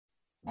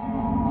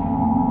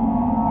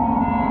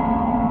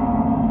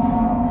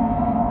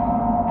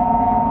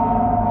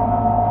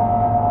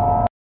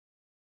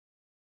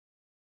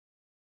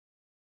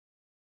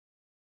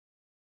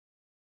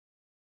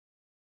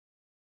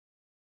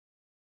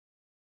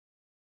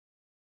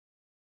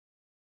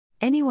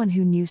Anyone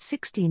who knew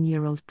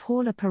 16-year-old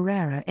Paula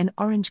Pereira in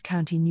Orange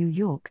County, New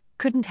York,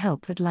 couldn't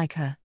help but like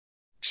her.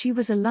 She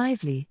was a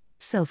lively,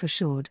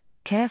 self-assured,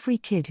 carefree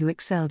kid who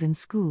excelled in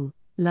school,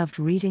 loved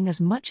reading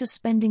as much as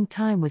spending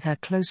time with her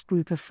close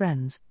group of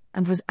friends,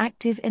 and was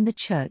active in the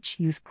church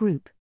youth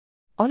group.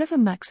 Oliver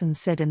Maxson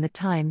said in the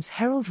Times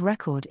Herald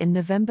Record in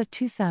November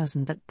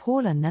 2000 that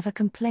Paula never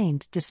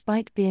complained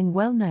despite being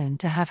well known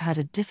to have had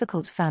a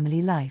difficult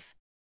family life.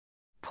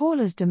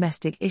 Paula's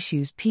domestic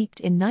issues peaked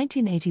in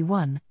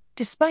 1981,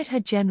 despite her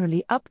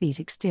generally upbeat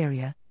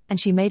exterior, and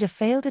she made a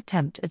failed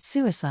attempt at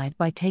suicide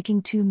by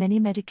taking too many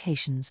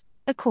medications,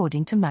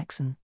 according to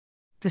Maxson.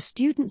 The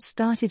students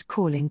started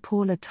calling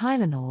Paula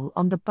Tylenol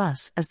on the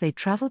bus as they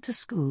traveled to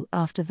school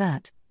after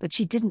that, but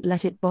she didn't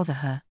let it bother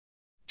her.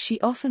 She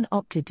often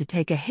opted to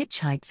take a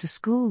hitchhike to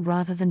school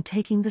rather than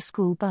taking the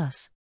school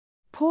bus.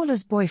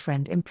 Paula's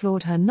boyfriend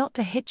implored her not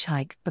to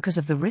hitchhike because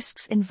of the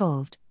risks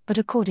involved, but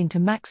according to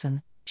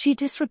Maxson, she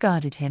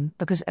disregarded him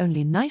because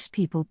only nice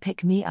people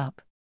pick me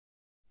up.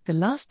 The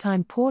last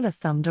time Paula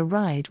thumbed a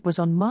ride was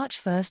on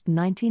March 1,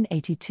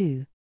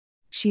 1982.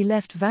 She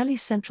left Valley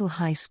Central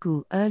High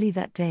School early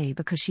that day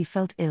because she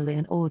felt ill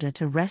in order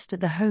to rest at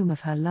the home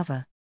of her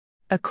lover.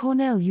 A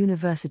Cornell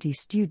University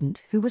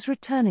student who was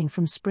returning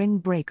from spring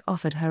break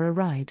offered her a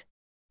ride.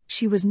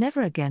 She was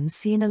never again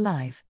seen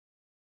alive.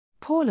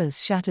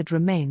 Paula's shattered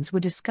remains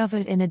were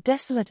discovered in a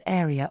desolate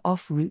area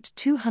off Route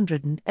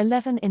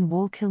 211 in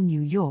Wallkill,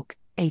 New York,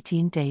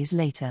 18 days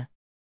later.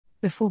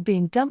 Before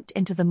being dumped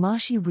into the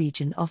marshy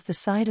region off the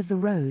side of the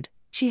road,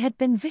 she had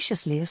been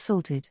viciously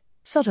assaulted,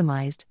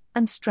 sodomized,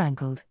 and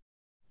strangled.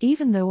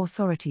 Even though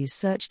authorities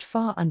searched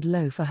far and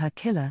low for her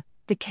killer,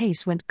 the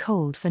case went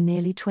cold for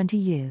nearly 20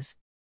 years.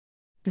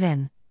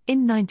 Then,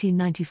 in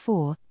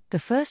 1994, the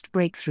first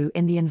breakthrough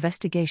in the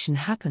investigation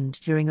happened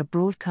during a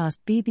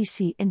broadcast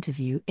BBC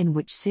interview in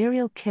which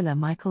serial killer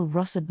Michael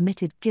Ross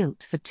admitted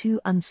guilt for 2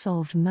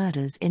 unsolved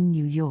murders in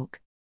New York.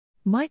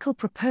 Michael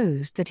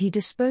proposed that he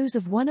dispose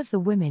of one of the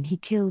women he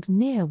killed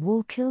near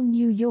Wallkill,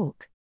 New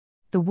York.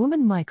 The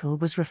woman Michael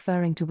was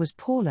referring to was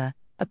Paula,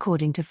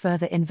 according to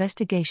further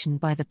investigation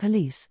by the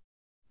police.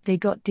 They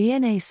got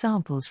DNA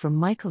samples from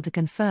Michael to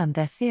confirm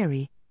their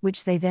theory,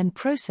 which they then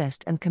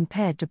processed and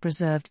compared to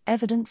preserved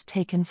evidence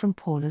taken from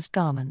Paula's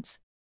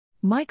garments.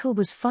 Michael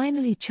was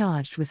finally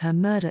charged with her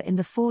murder in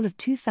the fall of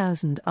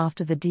 2000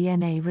 after the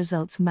DNA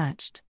results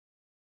matched.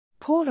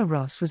 Paula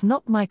Ross was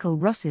not Michael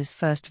Ross's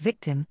first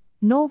victim,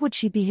 nor would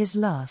she be his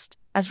last,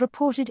 as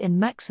reported in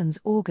Maxson's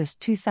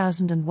August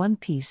 2001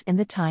 piece in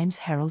the Times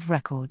Herald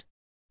Record.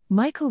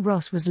 Michael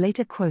Ross was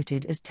later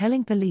quoted as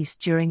telling police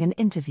during an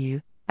interview,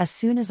 "As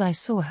soon as I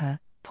saw her,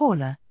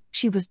 Paula,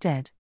 she was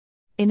dead."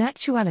 In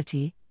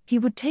actuality, he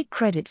would take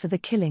credit for the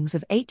killings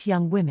of 8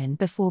 young women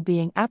before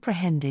being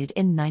apprehended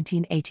in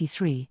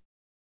 1983.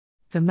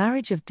 The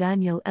marriage of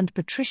Daniel and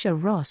Patricia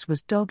Ross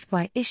was dogged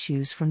by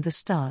issues from the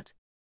start.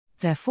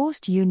 Their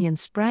forced union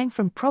sprang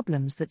from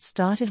problems that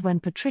started when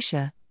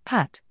Patricia,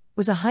 Pat,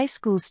 was a high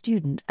school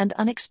student and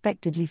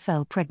unexpectedly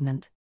fell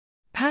pregnant.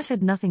 Pat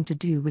had nothing to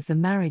do with the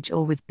marriage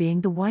or with being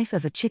the wife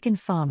of a chicken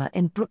farmer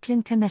in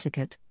Brooklyn,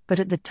 Connecticut, but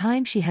at the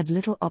time she had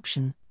little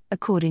option,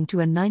 according to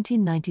a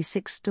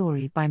 1996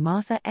 story by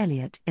Martha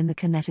Elliott in the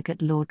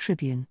Connecticut Law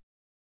Tribune.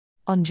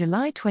 On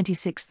July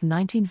 26,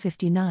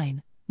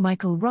 1959,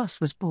 Michael Ross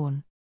was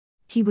born.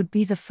 He would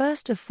be the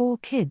first of 4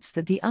 kids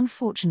that the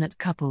unfortunate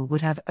couple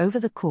would have over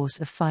the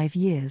course of 5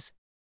 years.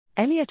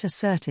 Elliott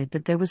asserted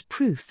that there was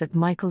proof that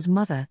Michael's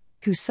mother,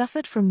 who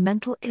suffered from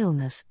mental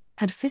illness,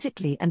 had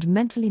physically and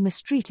mentally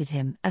mistreated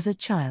him as a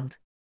child.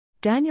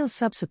 Daniel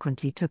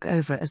subsequently took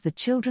over as the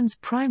children's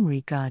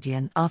primary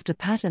guardian after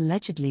Pat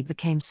allegedly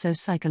became so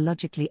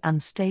psychologically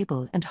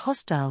unstable and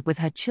hostile with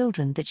her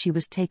children that she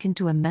was taken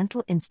to a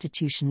mental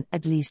institution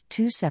at least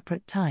 2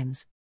 separate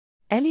times.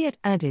 Elliott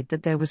added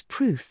that there was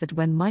proof that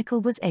when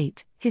Michael was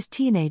 8, his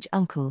teenage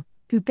uncle,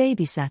 who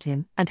babysat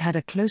him and had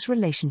a close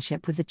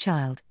relationship with the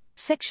child,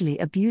 sexually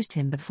abused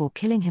him before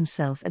killing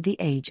himself at the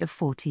age of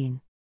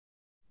 14.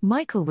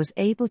 Michael was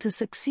able to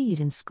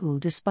succeed in school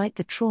despite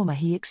the trauma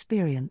he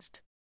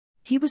experienced.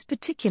 He was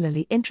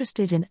particularly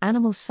interested in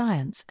animal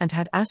science and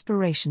had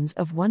aspirations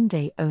of one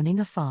day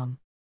owning a farm.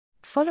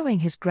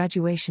 Following his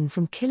graduation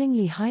from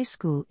Killingly High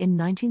School in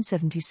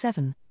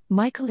 1977,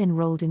 Michael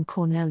enrolled in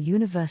Cornell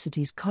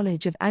University's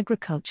College of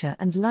Agriculture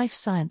and Life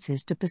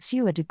Sciences to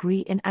pursue a degree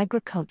in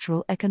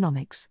agricultural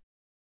economics.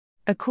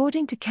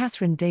 According to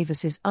Catherine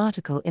Davis's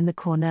article in the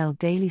Cornell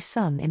Daily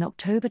Sun in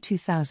October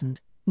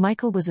 2000,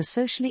 Michael was a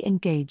socially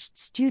engaged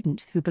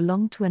student who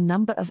belonged to a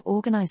number of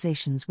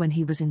organizations when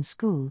he was in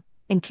school,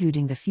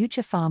 including the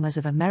Future Farmers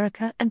of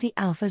America and the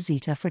Alpha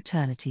Zeta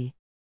fraternity.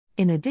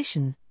 In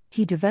addition,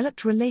 he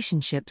developed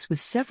relationships with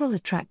several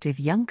attractive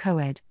young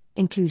co-ed,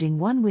 including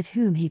one with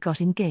whom he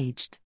got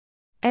engaged.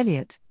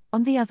 Elliott,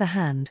 on the other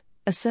hand,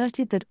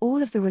 asserted that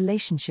all of the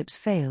relationships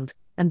failed,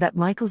 and that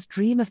Michael's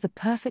dream of the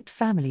perfect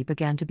family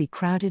began to be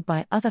crowded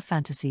by other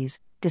fantasies,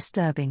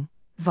 disturbing,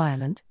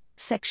 violent,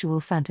 sexual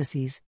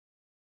fantasies.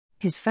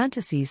 His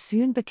fantasies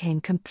soon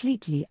became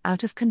completely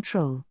out of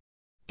control.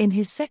 In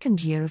his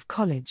second year of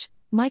college,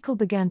 Michael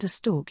began to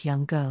stalk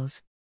young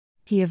girls.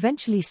 He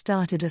eventually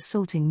started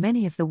assaulting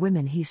many of the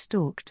women he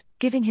stalked,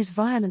 giving his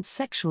violent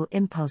sexual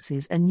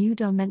impulses a new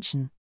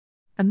dimension.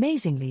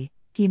 Amazingly,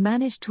 he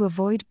managed to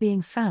avoid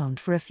being found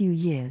for a few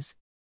years.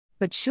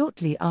 But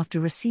shortly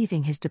after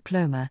receiving his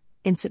diploma,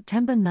 in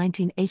September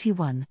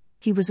 1981,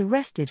 he was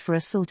arrested for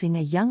assaulting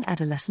a young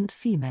adolescent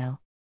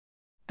female.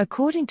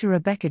 According to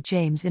Rebecca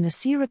James in a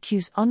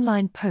Syracuse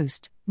Online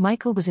post,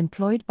 Michael was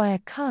employed by a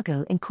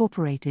Cargill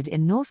Incorporated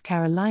in North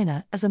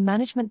Carolina as a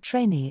management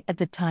trainee at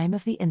the time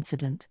of the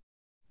incident.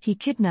 He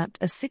kidnapped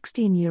a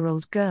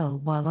 16-year-old girl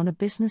while on a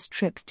business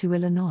trip to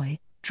Illinois,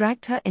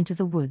 dragged her into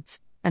the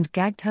woods, and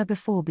gagged her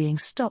before being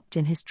stopped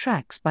in his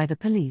tracks by the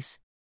police.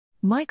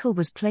 Michael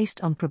was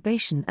placed on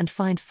probation and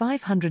fined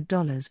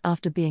 $500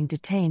 after being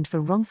detained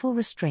for wrongful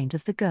restraint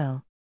of the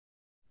girl.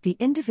 The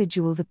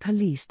individual the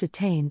police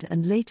detained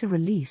and later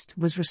released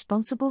was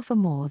responsible for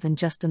more than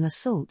just an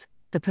assault.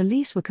 The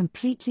police were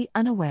completely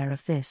unaware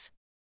of this.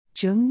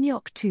 Jung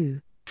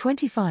Nyok-2,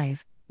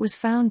 25, was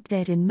found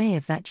dead in May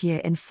of that year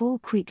in Fall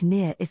Creek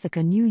near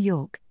Ithaca, New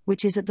York,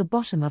 which is at the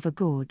bottom of a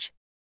gorge.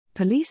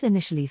 Police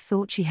initially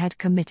thought she had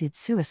committed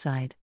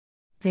suicide.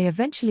 They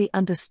eventually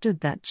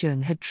understood that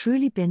Jung had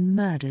truly been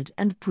murdered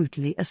and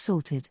brutally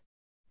assaulted.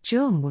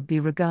 Jung would be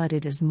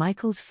regarded as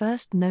Michael's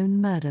first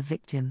known murder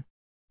victim.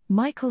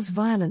 Michael's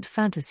violent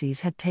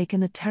fantasies had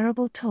taken a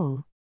terrible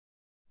toll.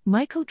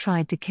 Michael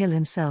tried to kill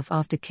himself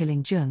after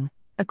killing Jung,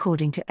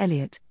 according to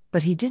Elliot,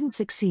 but he didn't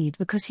succeed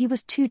because he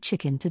was too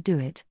chicken to do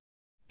it.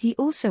 He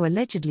also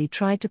allegedly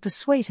tried to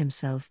persuade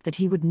himself that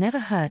he would never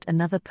hurt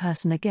another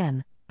person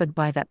again, but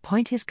by that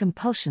point his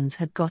compulsions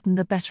had gotten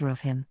the better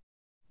of him.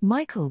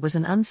 Michael was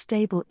an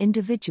unstable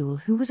individual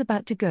who was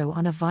about to go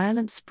on a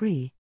violent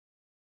spree.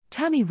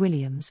 Tammy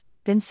Williams,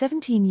 then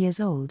 17 years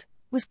old,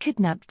 was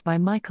kidnapped by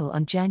Michael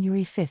on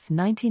January 5,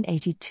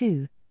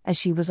 1982, as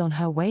she was on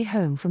her way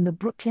home from the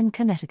Brooklyn,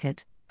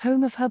 Connecticut,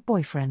 home of her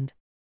boyfriend.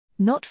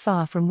 Not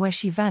far from where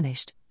she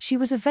vanished, she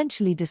was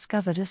eventually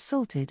discovered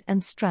assaulted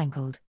and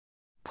strangled.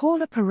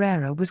 Paula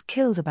Pereira was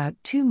killed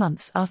about 2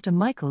 months after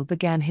Michael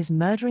began his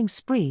murdering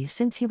spree,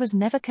 since he was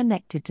never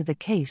connected to the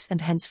case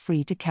and hence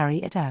free to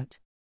carry it out.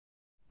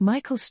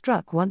 Michael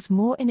struck once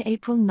more in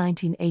April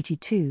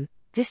 1982,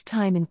 this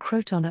time in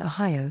Croton,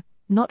 Ohio,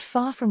 not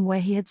far from where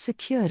he had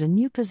secured a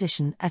new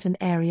position at an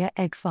area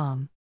egg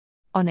farm.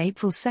 On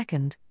April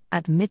 2,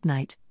 at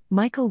midnight,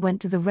 Michael went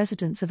to the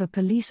residence of a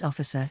police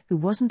officer who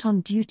wasn't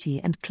on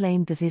duty and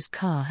claimed that his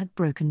car had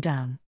broken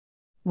down.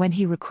 When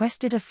he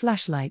requested a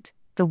flashlight,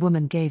 the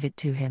woman gave it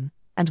to him,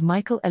 and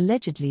Michael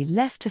allegedly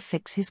left to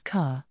fix his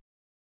car.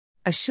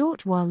 A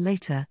short while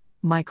later,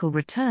 Michael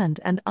returned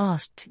and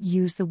asked to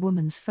use the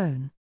woman's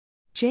phone.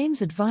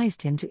 James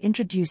advised him to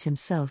introduce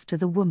himself to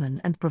the woman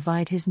and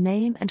provide his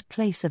name and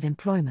place of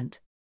employment.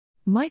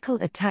 Michael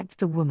attacked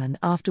the woman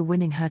after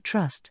winning her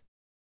trust.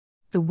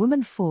 The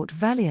woman fought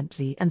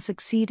valiantly and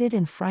succeeded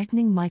in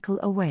frightening Michael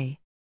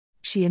away.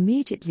 She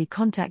immediately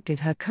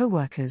contacted her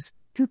co-workers,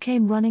 who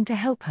came running to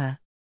help her.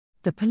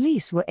 The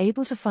police were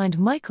able to find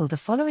Michael the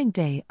following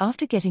day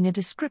after getting a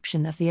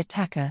description of the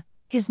attacker,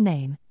 his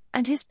name,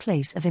 and his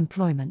place of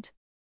employment.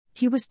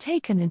 He was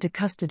taken into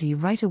custody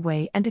right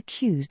away and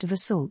accused of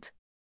assault.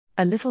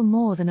 A little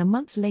more than a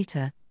month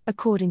later,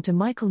 according to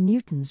Michael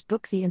Newton's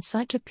book The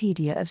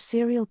Encyclopedia of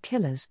Serial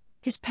Killers,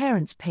 his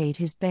parents paid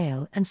his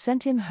bail and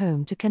sent him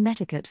home to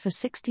Connecticut for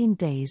 16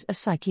 days of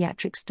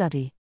psychiatric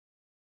study.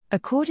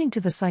 According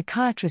to the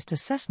psychiatrist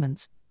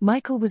assessments,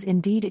 Michael was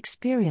indeed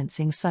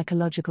experiencing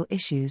psychological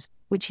issues,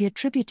 which he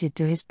attributed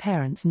to his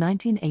parents'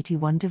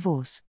 1981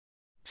 divorce.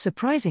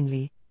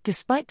 Surprisingly,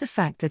 despite the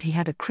fact that he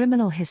had a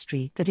criminal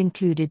history that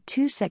included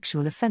 2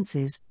 sexual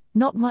offenses,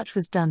 not much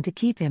was done to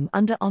keep him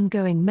under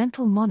ongoing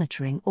mental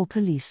monitoring or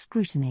police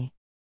scrutiny.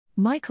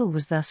 Michael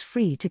was thus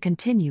free to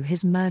continue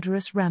his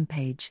murderous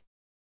rampage.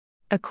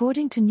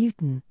 According to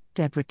Newton,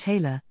 Deborah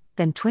Taylor,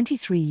 then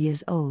 23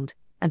 years old,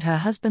 and her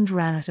husband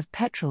ran out of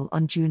petrol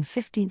on June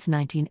 15,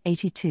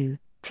 1982,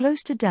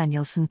 close to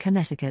Danielson,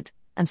 Connecticut,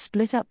 and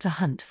split up to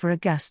hunt for a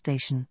gas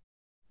station.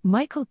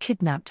 Michael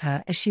kidnapped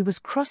her as she was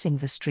crossing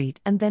the street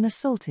and then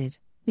assaulted,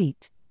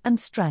 beat, and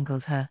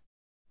strangled her.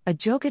 A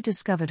jogger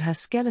discovered her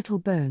skeletal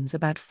bones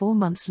about 4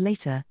 months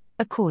later,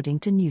 according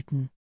to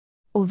Newton.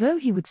 Although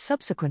he would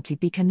subsequently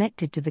be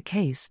connected to the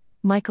case,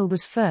 Michael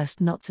was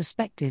first not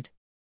suspected.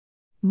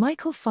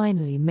 Michael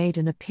finally made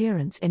an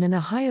appearance in an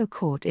Ohio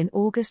court in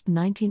August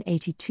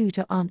 1982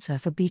 to answer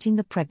for beating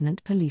the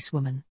pregnant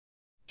policewoman.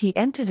 He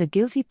entered a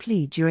guilty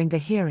plea during the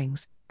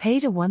hearings,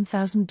 paid a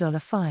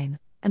 $1,000 fine,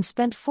 and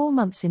spent 4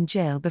 months in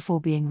jail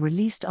before being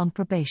released on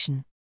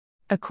probation.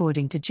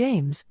 According to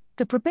James,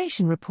 the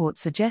probation report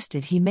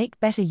suggested he make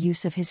better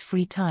use of his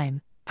free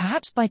time,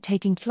 perhaps by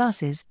taking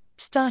classes,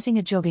 starting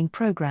a jogging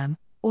program,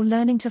 or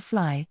learning to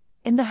fly,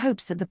 in the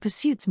hopes that the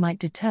pursuits might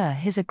deter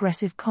his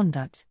aggressive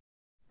conduct.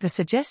 The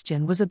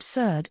suggestion was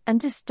absurd and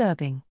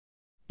disturbing.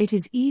 It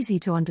is easy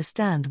to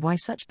understand why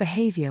such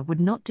behavior would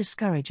not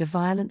discourage a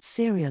violent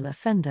serial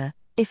offender,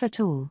 if at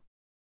all.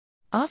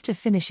 After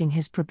finishing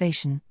his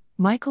probation,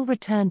 Michael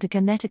returned to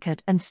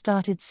Connecticut and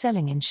started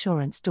selling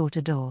insurance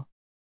door-to-door.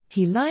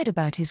 He lied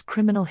about his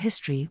criminal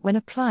history when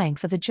applying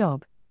for the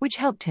job, which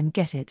helped him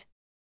get it.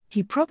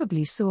 He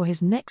probably saw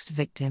his next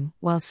victim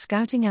while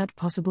scouting out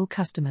possible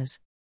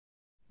customers.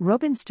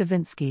 Robin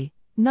Stravinsky,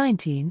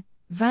 19,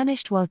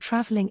 vanished while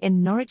traveling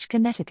in Norwich,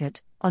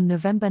 Connecticut, on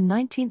November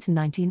 19,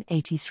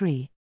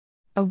 1983.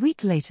 A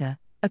week later,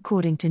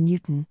 according to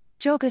Newton,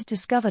 joggers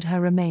discovered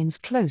her remains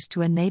close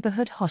to a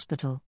neighborhood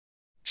hospital.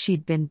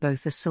 She'd been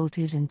both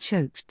assaulted and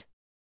choked.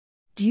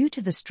 Due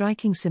to the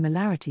striking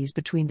similarities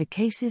between the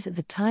cases at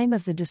the time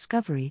of the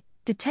discovery,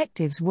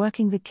 detectives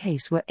working the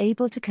case were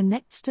able to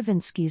connect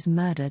Stravinsky's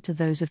murder to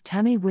those of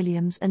Tammy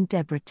Williams and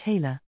Deborah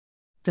Taylor.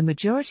 The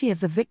majority of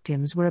the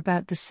victims were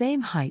about the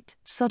same height,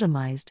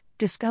 sodomized,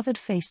 discovered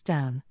face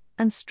down,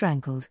 and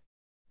strangled.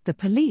 The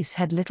police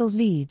had little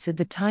leads at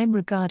the time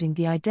regarding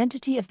the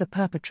identity of the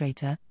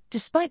perpetrator,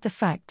 despite the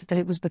fact that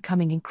it was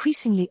becoming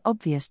increasingly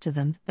obvious to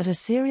them that a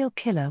serial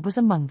killer was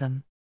among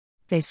them.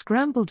 They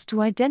scrambled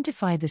to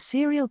identify the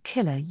serial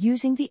killer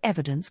using the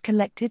evidence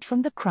collected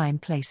from the crime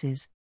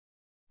places.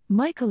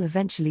 Michael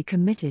eventually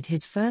committed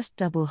his first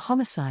double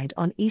homicide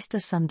on Easter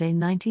Sunday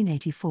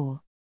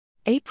 1984.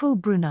 April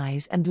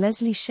Brunies and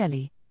Leslie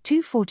Shelley,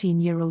 two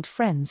 14-year-old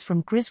friends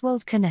from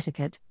Griswold,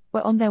 Connecticut,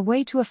 were on their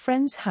way to a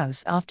friend's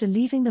house after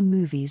leaving the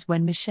movies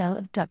when Michelle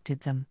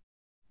abducted them.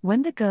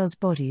 When the girls'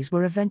 bodies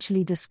were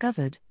eventually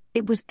discovered,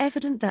 it was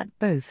evident that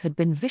both had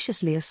been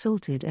viciously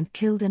assaulted and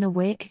killed in a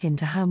way akin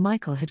to how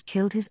Michael had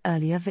killed his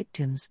earlier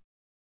victims.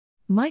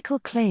 Michael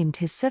claimed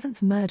his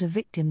seventh murder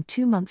victim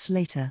 2 months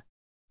later.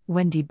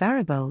 Wendy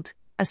Baribold,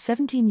 a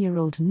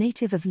 17-year-old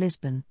native of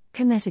Lisbon,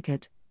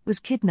 Connecticut, was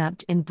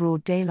kidnapped in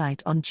broad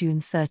daylight on June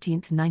 13,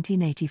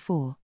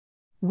 1984.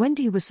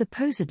 Wendy was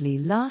supposedly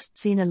last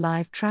seen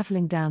alive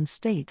traveling down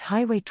State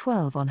Highway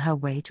 12 on her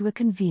way to a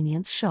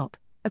convenience shop,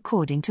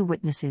 according to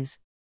witnesses.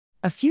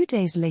 A few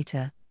days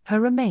later, her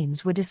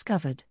remains were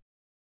discovered.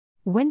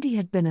 Wendy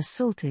had been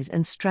assaulted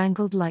and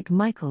strangled like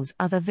Michael's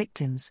other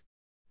victims.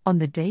 On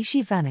the day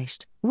she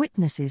vanished,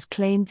 witnesses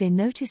claimed they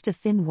noticed a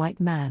thin white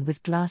man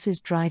with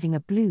glasses driving a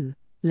blue,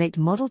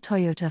 late-model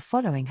Toyota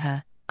following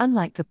her,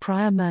 unlike the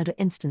prior murder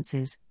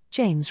instances,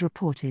 James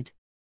reported.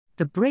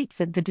 The break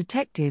that the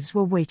detectives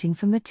were waiting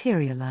for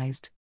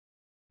materialized.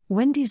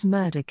 Wendy's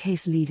murder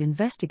case lead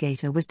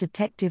investigator was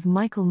Detective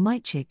Michael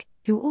Mychik,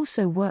 who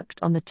also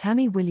worked on the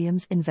Tammy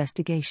Williams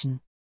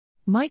investigation.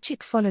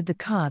 Mychik followed the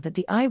car that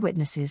the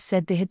eyewitnesses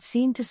said they had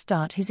seen to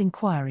start his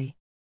inquiry.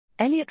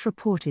 Elliott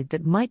reported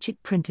that Mychik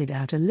printed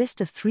out a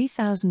list of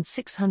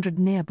 3,600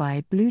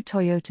 nearby blue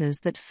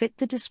Toyotas that fit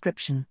the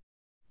description.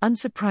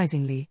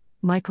 Unsurprisingly,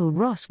 Michael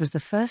Ross was the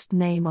first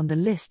name on the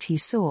list he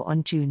saw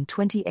on June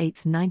 28,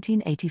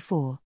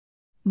 1984.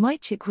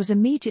 Mychik was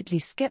immediately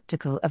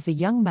skeptical of the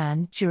young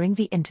man during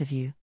the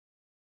interview.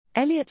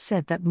 Elliott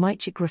said that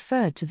Mychik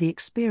referred to the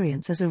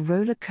experience as a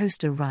roller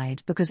coaster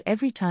ride because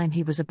every time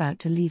he was about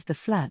to leave the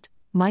flat,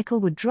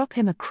 Michael would drop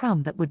him a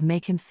crumb that would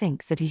make him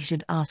think that he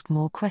should ask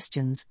more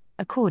questions,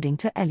 according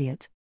to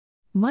Elliott.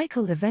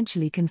 Michael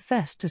eventually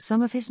confessed to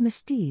some of his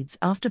misdeeds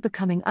after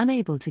becoming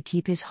unable to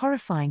keep his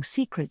horrifying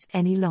secrets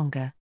any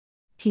longer.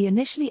 He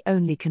initially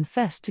only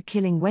confessed to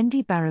killing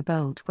Wendy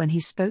Baribold when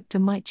he spoke to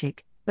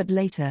Mychik, but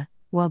later,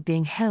 while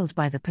being held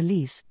by the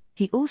police,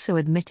 he also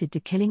admitted to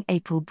killing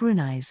April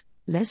Brunies,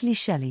 Leslie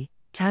Shelley,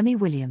 Tammy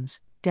Williams,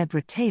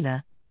 Deborah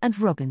Taylor, and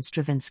Robin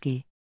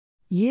Stravinsky.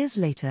 Years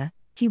later,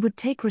 he would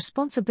take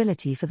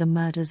responsibility for the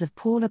murders of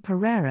Paula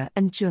Pereira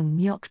and Jung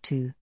Myok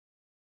Tu.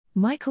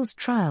 Michael's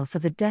trial for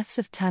the deaths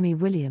of Tammy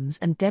Williams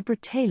and Deborah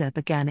Taylor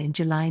began in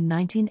July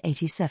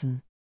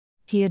 1987.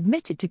 He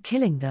admitted to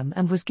killing them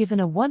and was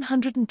given a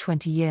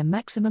 120-year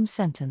maximum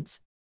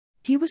sentence.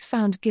 He was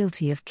found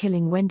guilty of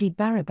killing Wendy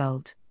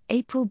Baribold,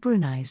 April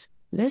Brunies,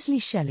 Leslie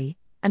Shelley,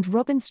 and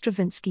Robin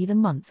Stravinsky the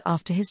month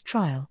after his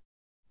trial.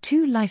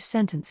 2 life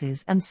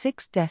sentences and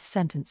 6 death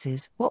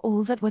sentences were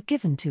all that were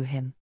given to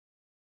him.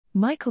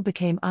 Michael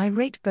became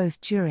irate both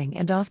during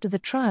and after the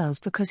trials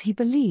because he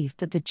believed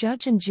that the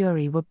judge and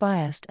jury were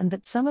biased and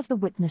that some of the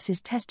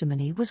witnesses'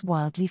 testimony was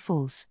wildly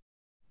false.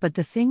 But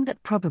the thing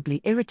that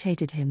probably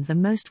irritated him the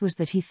most was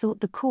that he thought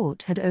the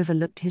court had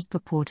overlooked his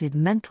purported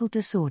mental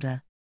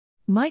disorder.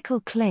 Michael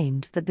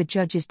claimed that the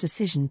judge's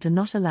decision to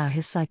not allow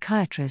his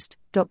psychiatrist,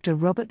 Dr.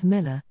 Robert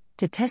Miller,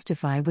 to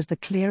testify was the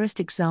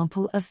clearest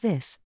example of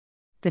this.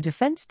 The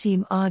defense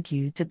team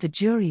argued that the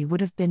jury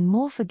would have been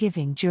more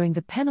forgiving during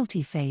the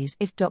penalty phase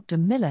if Dr.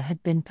 Miller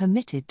had been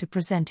permitted to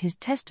present his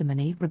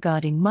testimony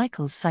regarding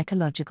Michael's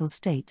psychological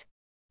state.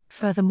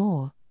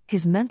 Furthermore,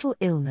 his mental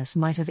illness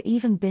might have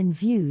even been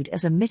viewed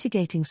as a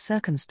mitigating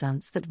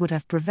circumstance that would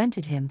have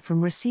prevented him from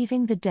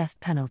receiving the death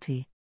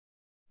penalty.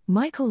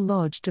 Michael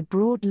lodged a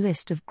broad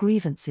list of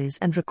grievances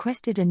and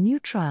requested a new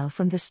trial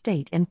from the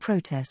state in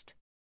protest.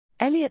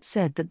 Elliott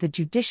said that the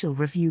Judicial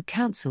Review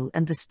Council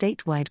and the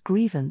statewide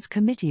grievance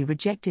committee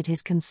rejected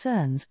his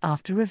concerns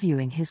after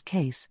reviewing his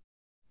case.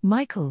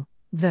 Michael,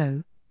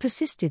 though,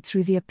 persisted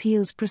through the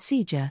appeals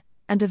procedure,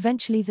 and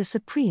eventually the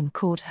Supreme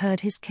Court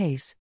heard his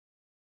case.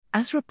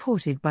 As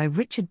reported by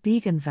Richard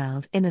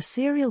Biegenveld in a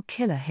serial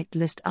killer hit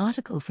list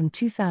article from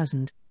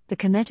 2000, the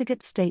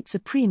Connecticut State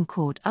Supreme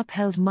Court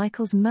upheld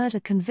Michael's murder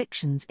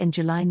convictions in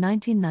July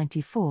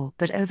 1994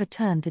 but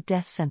overturned the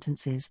death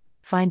sentences,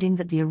 finding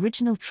that the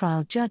original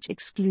trial judge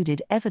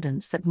excluded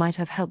evidence that might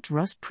have helped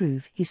Ross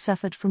prove he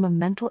suffered from a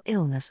mental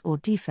illness or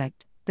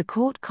defect. The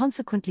court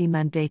consequently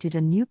mandated a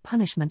new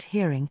punishment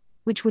hearing,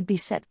 which would be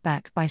set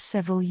back by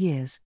several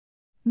years.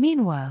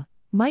 Meanwhile,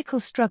 Michael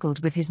struggled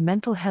with his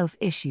mental health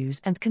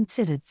issues and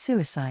considered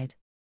suicide.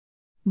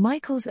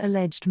 Michael's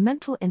alleged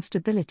mental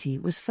instability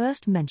was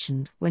first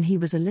mentioned when he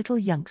was a little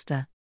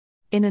youngster.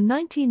 In a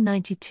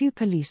 1992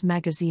 Police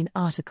magazine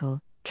article,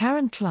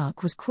 Karen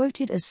Clark was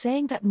quoted as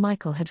saying that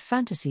Michael had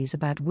fantasies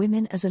about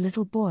women as a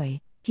little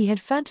boy. He had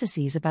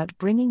fantasies about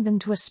bringing them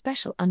to a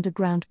special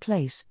underground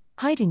place,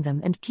 hiding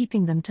them and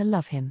keeping them to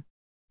love him.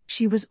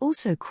 She was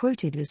also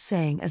quoted as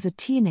saying as a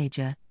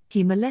teenager,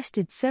 he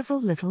molested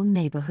several little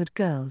neighborhood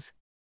girls.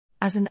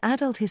 As an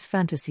adult, his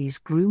fantasies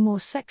grew more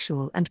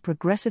sexual and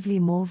progressively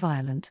more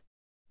violent.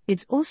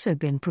 It's also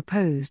been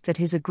proposed that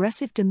his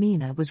aggressive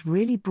demeanor was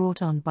really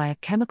brought on by a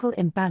chemical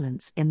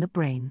imbalance in the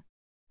brain.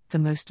 The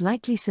most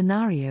likely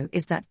scenario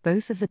is that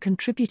both of the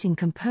contributing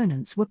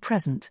components were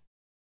present.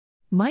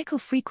 Michael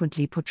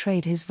frequently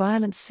portrayed his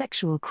violent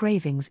sexual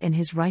cravings in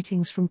his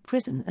writings from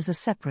prison as a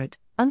separate,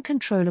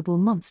 uncontrollable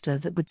monster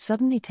that would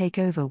suddenly take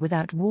over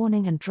without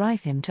warning and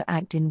drive him to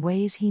act in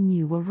ways he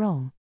knew were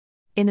wrong.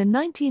 In a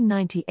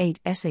 1998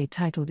 essay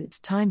titled It's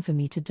Time for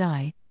Me to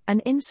Die,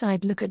 an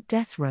inside look at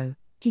death row,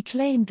 he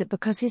claimed that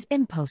because his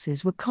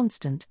impulses were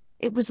constant,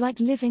 it was like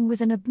living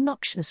with an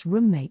obnoxious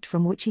roommate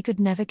from which he could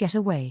never get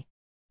away.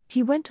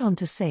 He went on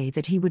to say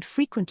that he would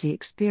frequently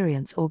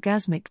experience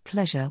orgasmic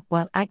pleasure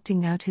while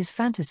acting out his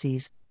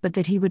fantasies, but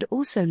that he would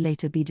also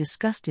later be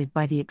disgusted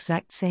by the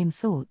exact same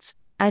thoughts,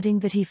 adding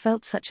that he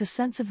felt such a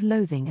sense of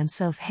loathing and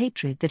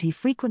self-hatred that he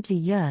frequently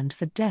yearned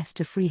for death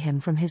to free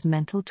him from his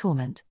mental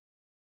torment.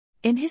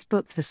 In his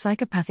book The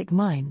Psychopathic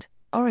Mind,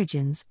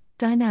 Origins,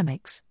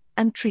 Dynamics,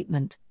 and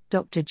Treatment,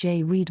 Dr.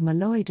 J. Reid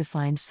Malloy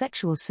defined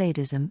sexual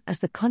sadism as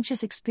the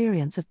conscious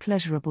experience of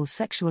pleasurable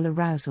sexual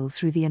arousal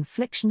through the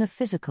infliction of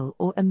physical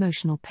or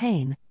emotional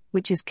pain,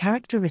 which is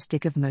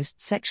characteristic of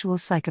most sexual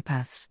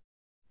psychopaths.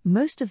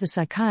 Most of the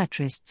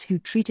psychiatrists who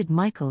treated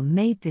Michael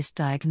made this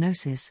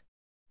diagnosis.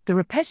 The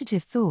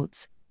repetitive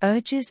thoughts,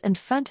 urges and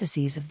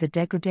fantasies of the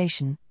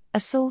degradation,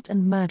 assault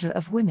and murder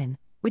of women,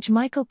 which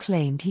Michael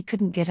claimed he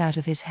couldn't get out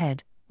of his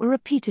head, were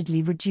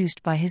repeatedly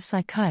reduced by his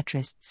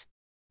psychiatrists.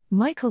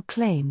 Michael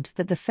claimed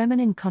that the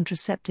feminine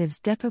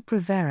contraceptives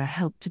Depo-Provera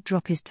helped to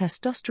drop his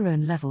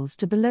testosterone levels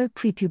to below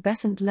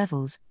prepubescent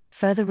levels,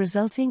 further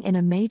resulting in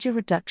a major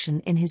reduction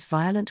in his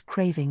violent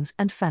cravings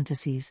and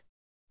fantasies.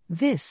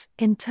 This,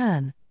 in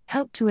turn,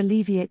 helped to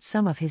alleviate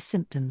some of his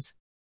symptoms.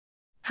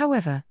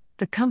 However,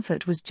 the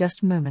comfort was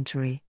just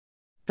momentary.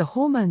 The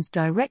hormones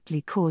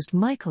directly caused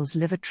Michael's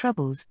liver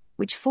troubles,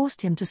 which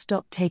forced him to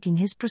stop taking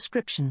his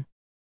prescription.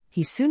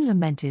 He soon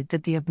lamented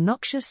that the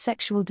obnoxious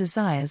sexual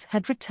desires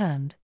had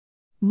returned.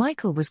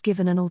 Michael was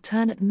given an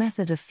alternate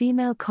method of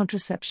female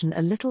contraception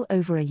a little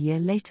over a year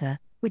later,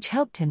 which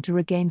helped him to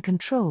regain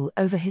control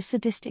over his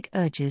sadistic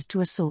urges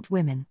to assault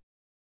women.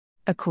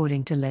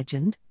 According to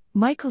legend,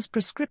 Michael's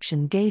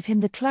prescription gave him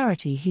the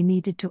clarity he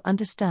needed to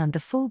understand the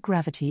full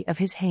gravity of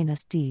his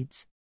heinous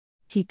deeds.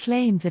 He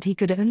claimed that he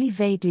could only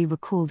vaguely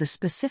recall the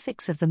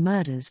specifics of the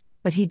murders,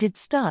 but he did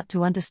start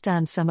to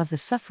understand some of the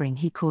suffering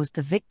he caused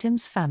the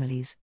victims'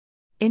 families.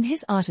 In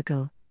his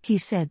article, he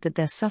said that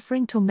their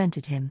suffering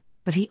tormented him,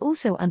 but he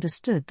also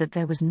understood that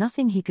there was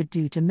nothing he could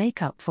do to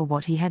make up for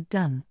what he had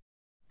done.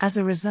 As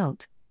a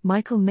result,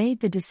 Michael made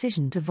the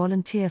decision to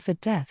volunteer for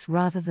death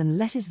rather than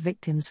let his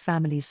victims'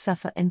 families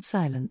suffer in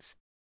silence.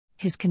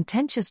 His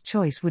contentious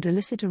choice would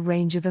elicit a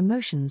range of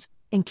emotions,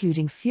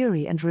 including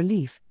fury and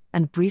relief,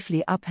 and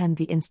briefly upend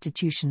the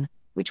institution,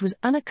 which was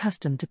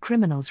unaccustomed to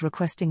criminals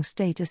requesting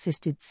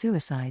state-assisted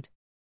suicide.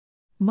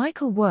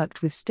 Michael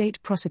worked with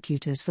state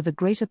prosecutors for the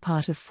greater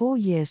part of 4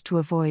 years to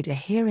avoid a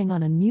hearing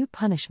on a new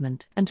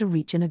punishment and to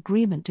reach an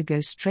agreement to go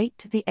straight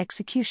to the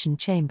execution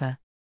chamber.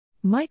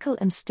 Michael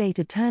and State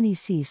Attorney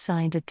C.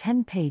 signed a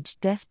 10-page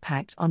death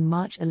pact on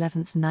March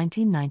 11,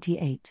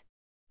 1998.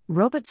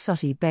 Robert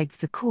Sotti begged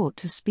the court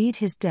to speed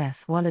his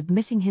death while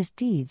admitting his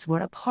deeds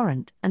were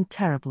abhorrent and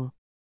terrible.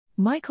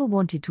 Michael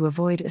wanted to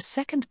avoid a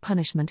second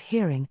punishment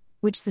hearing,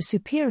 which the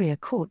Superior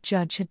Court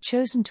judge had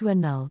chosen to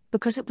annul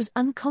because it was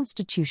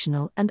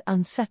unconstitutional and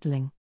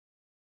unsettling.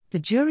 The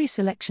jury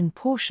selection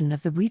portion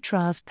of the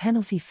retrial's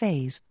penalty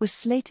phase was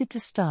slated to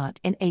start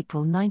in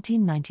April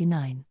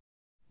 1999.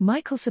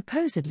 Michael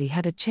supposedly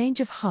had a change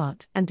of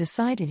heart and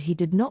decided he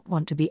did not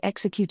want to be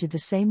executed the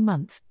same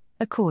month,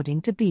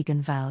 according to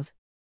Biegenveld.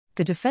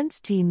 The defense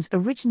team's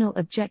original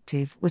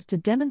objective was to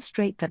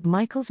demonstrate that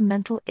Michael's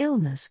mental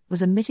illness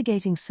was a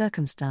mitigating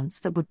circumstance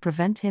that would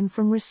prevent him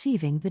from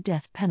receiving the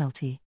death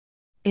penalty.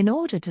 In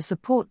order to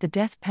support the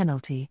death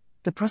penalty,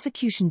 the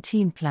prosecution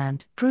team planned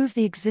to prove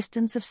the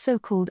existence of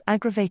so-called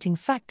aggravating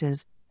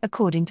factors,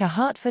 according to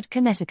Hartford,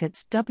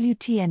 Connecticut's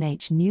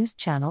WTNH News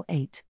Channel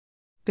 8.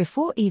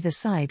 Before either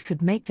side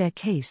could make their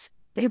case,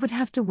 they would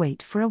have to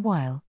wait for a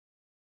while.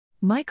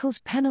 Michael's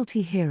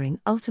penalty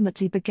hearing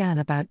ultimately began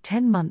about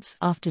 10 months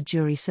after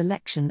jury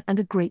selection and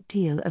a great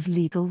deal of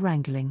legal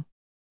wrangling.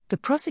 The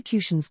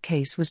prosecution's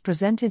case was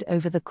presented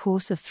over the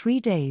course of 3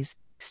 days,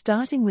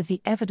 starting with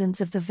the evidence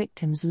of the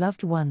victims'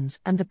 loved ones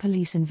and the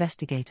police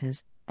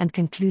investigators, and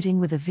concluding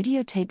with a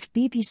videotaped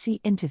BBC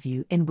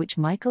interview in which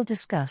Michael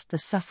discussed the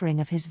suffering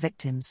of his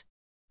victims.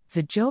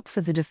 The job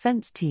for the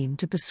defense team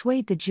to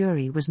persuade the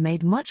jury was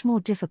made much more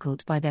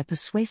difficult by their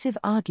persuasive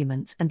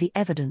arguments and the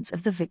evidence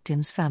of the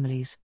victims'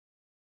 families.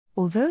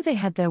 Although they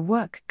had their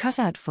work cut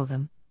out for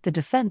them, the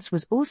defense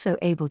was also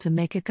able to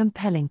make a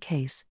compelling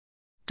case.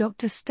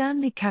 Dr.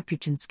 Stanley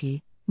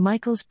Kapuscinski,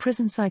 Michael's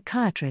prison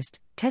psychiatrist,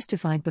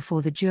 testified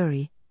before the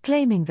jury,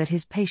 claiming that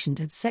his patient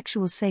had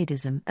sexual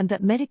sadism and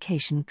that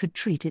medication could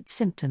treat its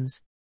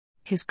symptoms.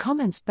 His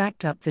comments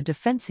backed up the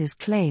defense's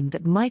claim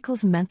that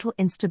Michael's mental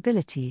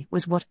instability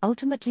was what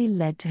ultimately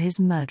led to his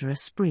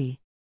murderous spree.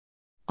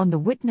 On the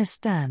witness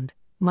stand,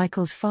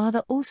 Michael's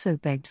father also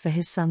begged for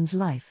his son's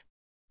life.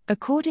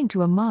 According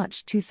to a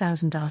March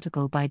 2000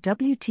 article by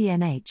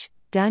WTNH,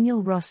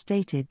 Daniel Ross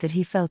stated that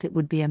he felt it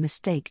would be a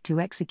mistake to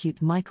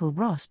execute Michael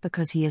Ross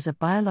because he is a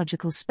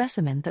biological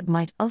specimen that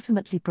might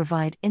ultimately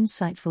provide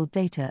insightful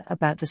data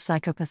about the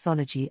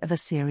psychopathology of a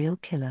serial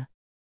killer.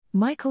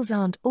 Michael's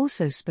aunt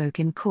also spoke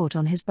in court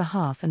on his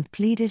behalf and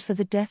pleaded for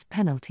the death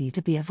penalty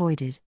to be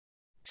avoided.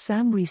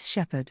 Sam Reese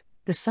Shepherd,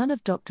 the son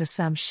of Dr.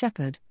 Sam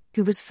Shepherd,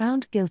 who was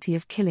found guilty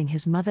of killing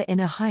his mother in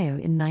Ohio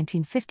in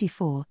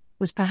 1954,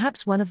 was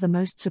perhaps one of the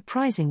most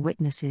surprising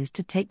witnesses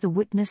to take the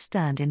witness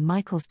stand in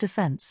Michael's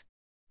defense.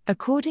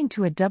 According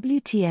to a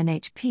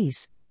WTNH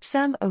piece,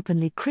 Sam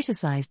openly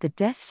criticized the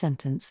death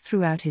sentence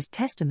throughout his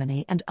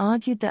testimony and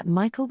argued that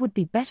Michael would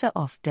be better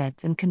off dead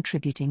than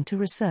contributing to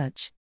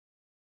research.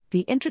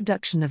 The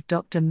introduction of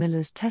Dr.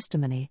 Miller's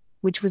testimony,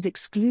 which was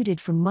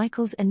excluded from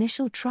Michael's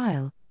initial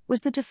trial,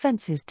 was the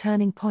defense's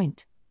turning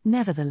point.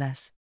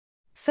 Nevertheless,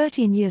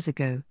 13 years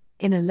ago,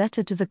 in a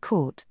letter to the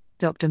court,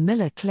 Dr.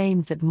 Miller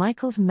claimed that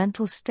Michael's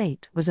mental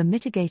state was a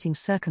mitigating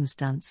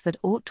circumstance that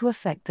ought to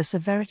affect the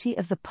severity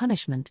of the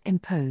punishment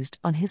imposed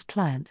on his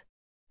client.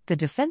 The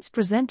defense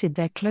presented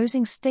their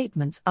closing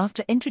statements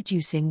after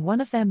introducing one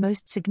of their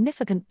most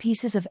significant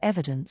pieces of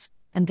evidence,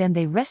 and then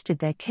they rested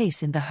their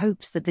case in the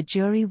hopes that the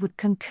jury would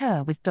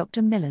concur with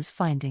Dr. Miller's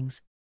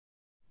findings.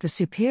 The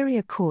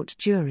Superior Court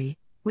jury,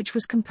 which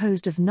was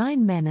composed of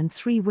 9 men and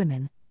 3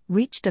 women,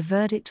 reached a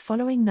verdict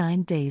following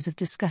 9 days of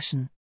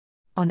discussion.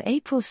 On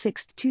April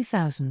 6,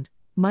 2000,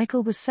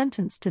 Michael was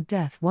sentenced to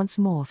death once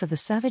more for the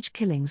savage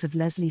killings of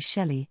Leslie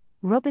Shelley,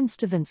 Robin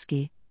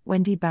Stavinsky,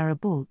 Wendy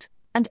Barabolt,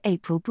 and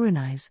April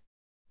Brunies.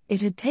 It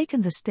had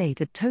taken the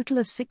state a total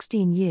of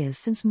 16 years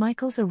since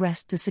Michael's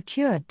arrest to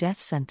secure a death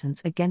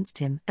sentence against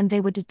him, and they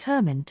were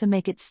determined to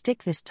make it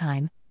stick this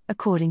time,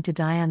 according to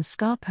Diane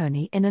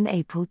Scarponi in an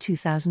April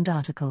 2000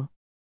 article.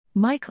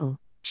 Michael,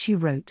 she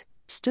wrote,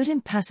 stood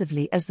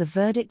impassively as the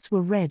verdicts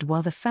were read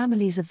while the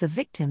families of the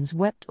victims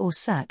wept or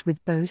sat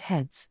with bowed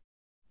heads.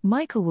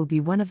 Michael will be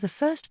one of the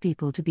first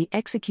people to be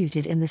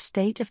executed in the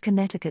state of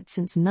Connecticut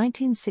since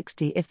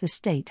 1960 if the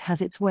state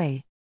has its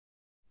way.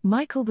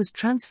 Michael was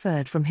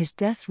transferred from his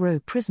death row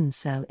prison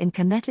cell in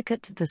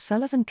Connecticut to the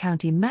Sullivan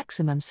County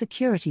Maximum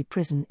Security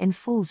Prison in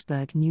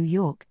Fallsburg, New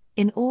York,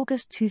 in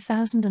August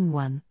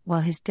 2001,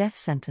 while his death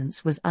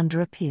sentence was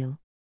under appeal.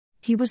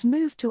 He was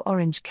moved to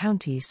Orange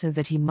County so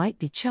that he might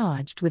be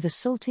charged with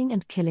assaulting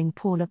and killing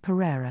Paula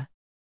Pereira.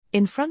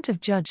 In front of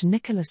Judge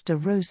Nicholas de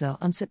Rosa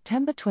on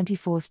September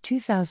 24,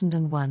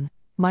 2001,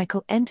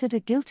 Michael entered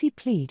a guilty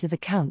plea to the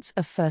counts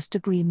of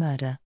first-degree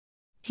murder.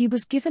 He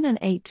was given an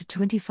 8 to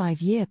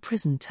 25-year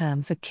prison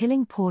term for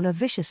killing Paula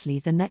viciously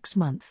the next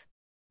month.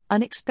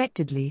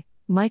 Unexpectedly,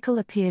 Michael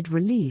appeared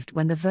relieved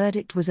when the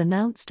verdict was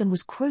announced and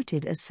was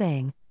quoted as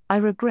saying, "I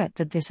regret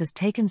that this has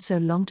taken so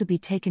long to be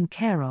taken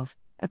care of,"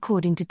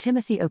 according to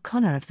Timothy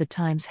O'Connor of the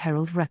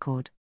Times-Herald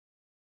Record.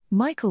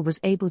 Michael was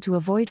able to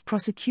avoid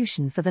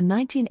prosecution for the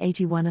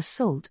 1981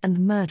 assault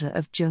and murder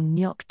of Jung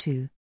Nyok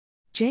Tu.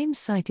 James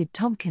cited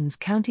Tompkins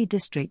County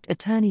District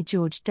Attorney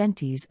George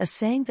Dentes as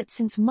saying that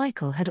since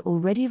Michael had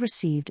already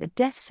received a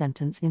death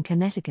sentence in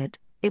Connecticut,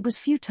 it was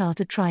futile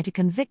to try to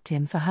convict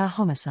him for her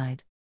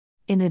homicide.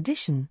 In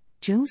addition,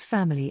 Jung's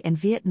family in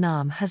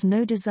Vietnam has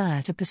no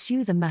desire to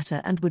pursue the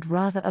matter and would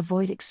rather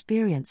avoid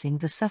experiencing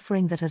the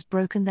suffering that has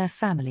broken their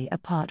family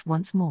apart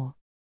once more.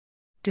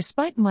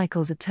 Despite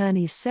Michael's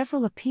attorney's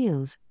several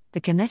appeals,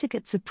 the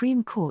Connecticut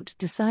Supreme Court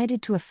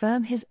decided to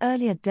affirm his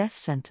earlier death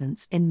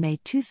sentence in May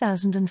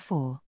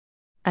 2004.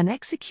 An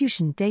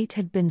execution date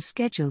had been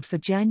scheduled for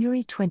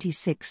January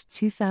 26,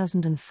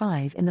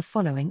 2005 in the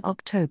following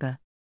October.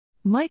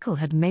 Michael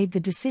had made the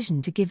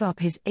decision to give up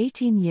his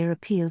 18-year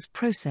appeals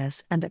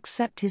process and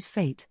accept his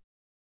fate.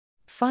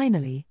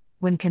 Finally,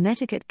 when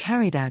Connecticut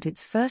carried out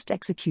its first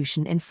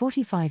execution in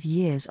 45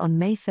 years on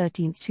May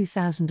 13,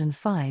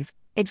 2005,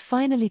 it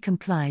finally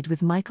complied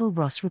with Michael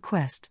Ross'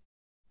 request.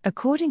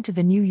 According to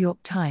the New York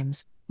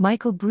Times,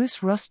 Michael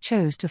Bruce Ross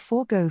chose to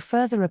forego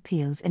further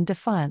appeals in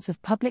defiance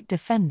of public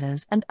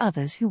defenders and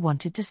others who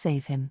wanted to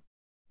save him.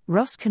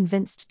 Ross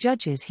convinced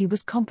judges he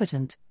was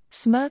competent,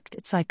 smirked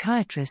at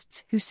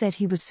psychiatrists who said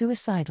he was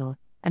suicidal,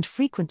 and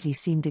frequently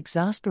seemed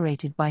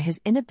exasperated by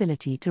his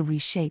inability to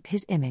reshape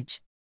his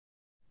image.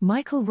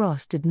 Michael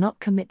Ross did not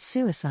commit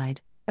suicide,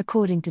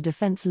 according to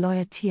defense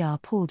lawyer T.R.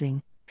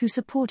 Paulding, who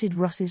supported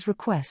Ross's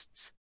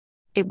requests.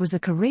 It was a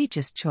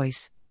courageous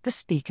choice, the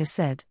speaker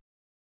said.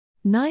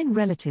 9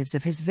 relatives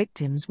of his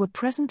victims were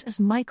present as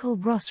Michael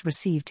Ross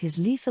received his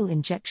lethal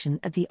injection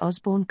at the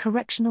Osborne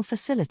Correctional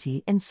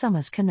Facility in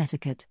Somers,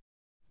 Connecticut.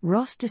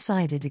 Ross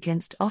decided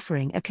against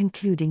offering a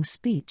concluding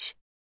speech.